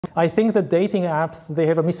I think that dating apps, they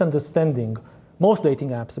have a misunderstanding, most dating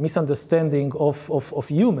apps, a misunderstanding of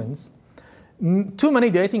humans. Too many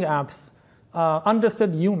dating apps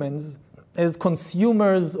understand humans as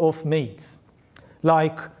consumers of mates.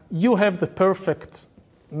 Like, you have the perfect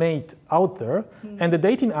mate out there, and the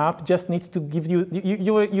dating app just needs to give you,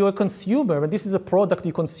 you're a consumer, and this is a product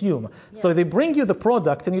you consume. Yeah. So they bring you the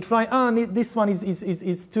product, and you try, this one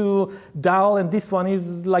is too dull, and this one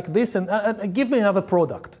is like this, and give me another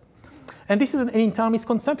product. And this is an entire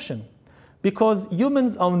misconception, because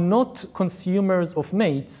humans are not consumers of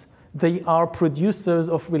mates, they are producers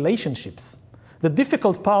of relationships. The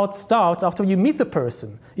difficult part starts after you meet the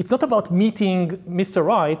person. It's not about meeting Mr.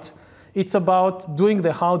 Right, it's about doing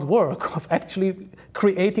the hard work of actually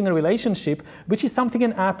creating a relationship, which is something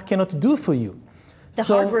an app cannot do for you. The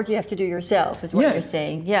hard work you have to do yourself is what you're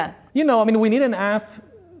saying, yeah. You know, I mean, we need an app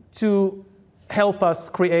to help us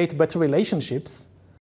create better relationships,